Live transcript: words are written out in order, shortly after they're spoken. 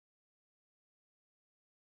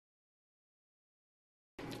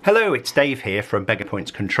Hello, it's Dave here from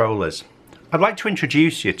MegaPoints Controllers. I'd like to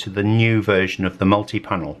introduce you to the new version of the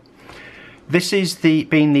multi-panel. This is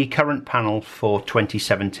been the current panel for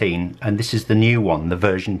 2017, and this is the new one, the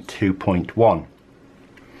version 2.1.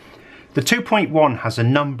 The 2.1 has a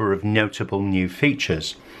number of notable new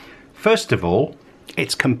features. First of all,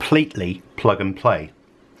 it's completely plug and play.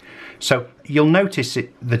 So you'll notice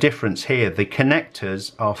the difference here. The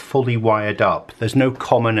connectors are fully wired up. There's no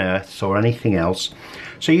common earths or anything else.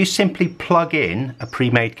 So you simply plug in a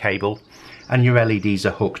pre-made cable and your LEDs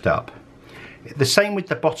are hooked up. The same with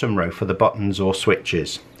the bottom row for the buttons or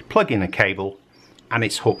switches. Plug in a cable and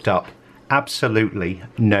it's hooked up. Absolutely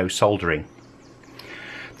no soldering.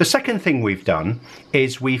 The second thing we've done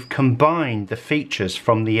is we've combined the features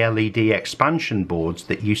from the LED expansion boards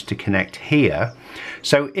that used to connect here.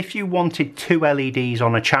 So if you wanted two LEDs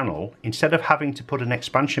on a channel, instead of having to put an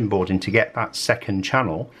expansion board in to get that second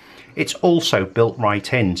channel, it's also built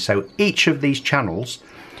right in. So each of these channels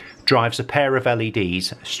drives a pair of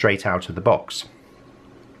LEDs straight out of the box.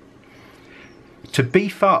 To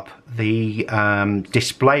beef up the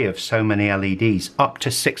display of so many LEDs up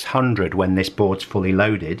to 600 when this board's fully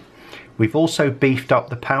loaded, we've also beefed up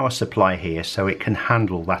the power supply here so it can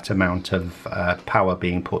handle that amount of power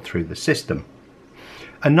being put through the system.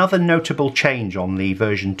 Another notable change on the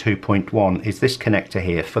version 2.1 is this connector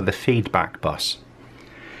here for the feedback bus.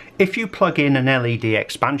 If you plug in an LED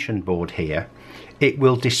expansion board here, it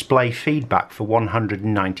will display feedback for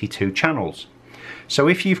 192 channels. So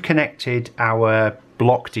if you've connected our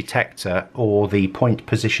block detector or the point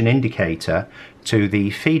position indicator to the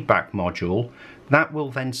feedback module, that will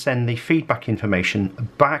then send the feedback information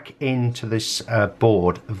back into this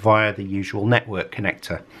board via the usual network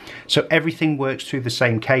connector. So everything works through the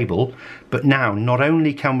same cable, but now not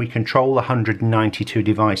only can we control the 192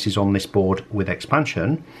 devices on this board with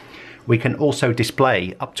expansion, we can also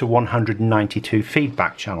display up to 192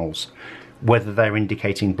 feedback channels, whether they're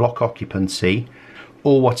indicating block occupancy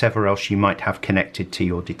or whatever else you might have connected to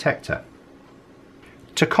your detector.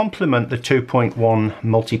 To complement the 2.1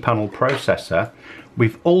 multi-panel processor,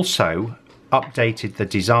 we've also updated the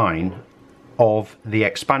design of the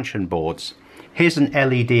expansion boards. Here's an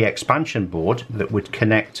LED expansion board that would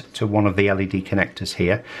connect to one of the LED connectors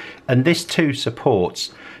here, and this too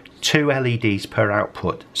supports 2 LEDs per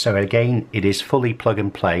output. So again, it is fully plug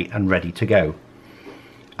and play and ready to go.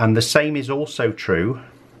 And the same is also true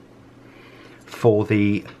for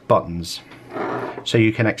the buttons. So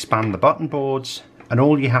you can expand the button boards and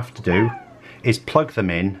all you have to do is plug them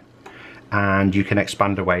in and you can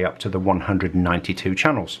expand away up to the 192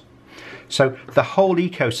 channels. So the whole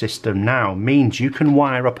ecosystem now means you can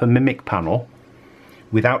wire up a Mimic panel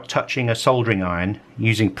without touching a soldering iron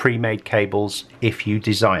using pre-made cables if you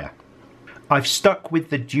desire. I've stuck with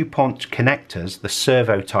the DuPont connectors, the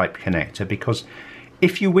servo type connector, because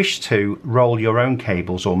if you wish to roll your own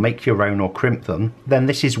cables or make your own or crimp them, then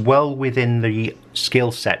this is well within the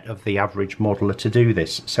skill set of the average modeler to do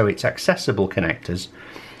this. So it's accessible connectors.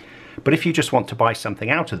 But if you just want to buy something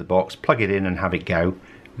out of the box, plug it in and have it go,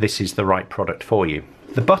 this is the right product for you.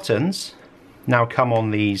 The buttons now come on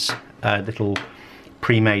these little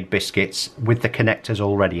pre-made biscuits with the connectors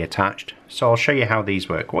already attached. So I'll show you how these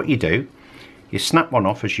work. What you do, you snap one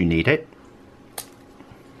off as you need it.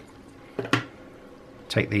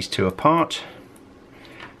 Take these two apart,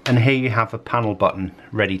 and here you have a panel button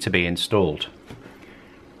ready to be installed.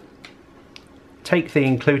 Take the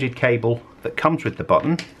included cable that comes with the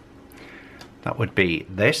button, that would be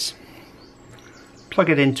this, plug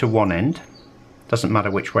it into one end, doesn't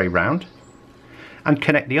matter which way round, and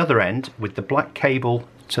connect the other end with the black cable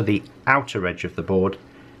to the outer edge of the board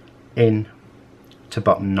in to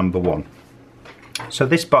button number 1. So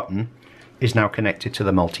this button is now connected to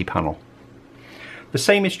the multi-panel. The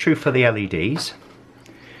same is true for the LEDs.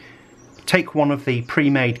 Take one of the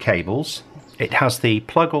pre-made cables. It has the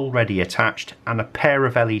plug already attached and a pair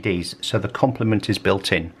of LEDs, so the complement is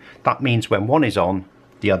built in. That means when one is on,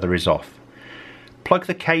 the other is off. Plug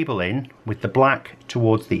the cable in with the black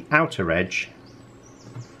towards the outer edge,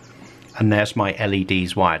 and there's my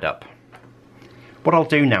LEDs wired up. What I'll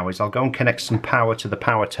do now is I'll go and connect some power to the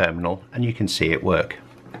power terminal and you can see it work.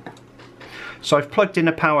 So I've plugged in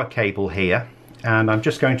a power cable here, and I'm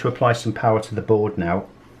just going to apply some power to the board now,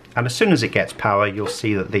 and as soon as it gets power you'll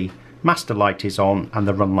see that the master light is on and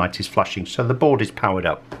the run light is flashing, so the board is powered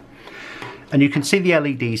up. And you can see the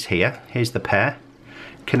LEDs here. Here's the pair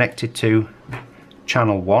connected to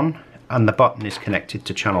channel 1 and the button is connected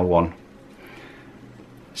to channel 1.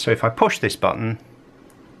 So if I push this button,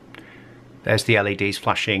 there's the LEDs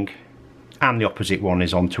flashing and the opposite one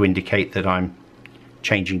is on to indicate that I'm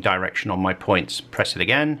changing direction on my points. Press it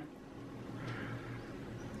again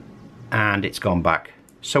and it's gone back.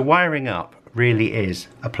 So wiring up really is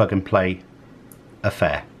a plug and play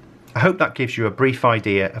affair. I hope that gives you a brief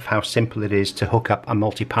idea of how simple it is to hook up a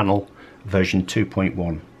multi-panel version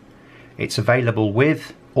 2.1. It's available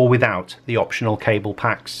with or without the optional cable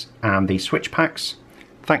packs and the switch packs.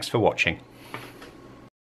 Thanks for watching.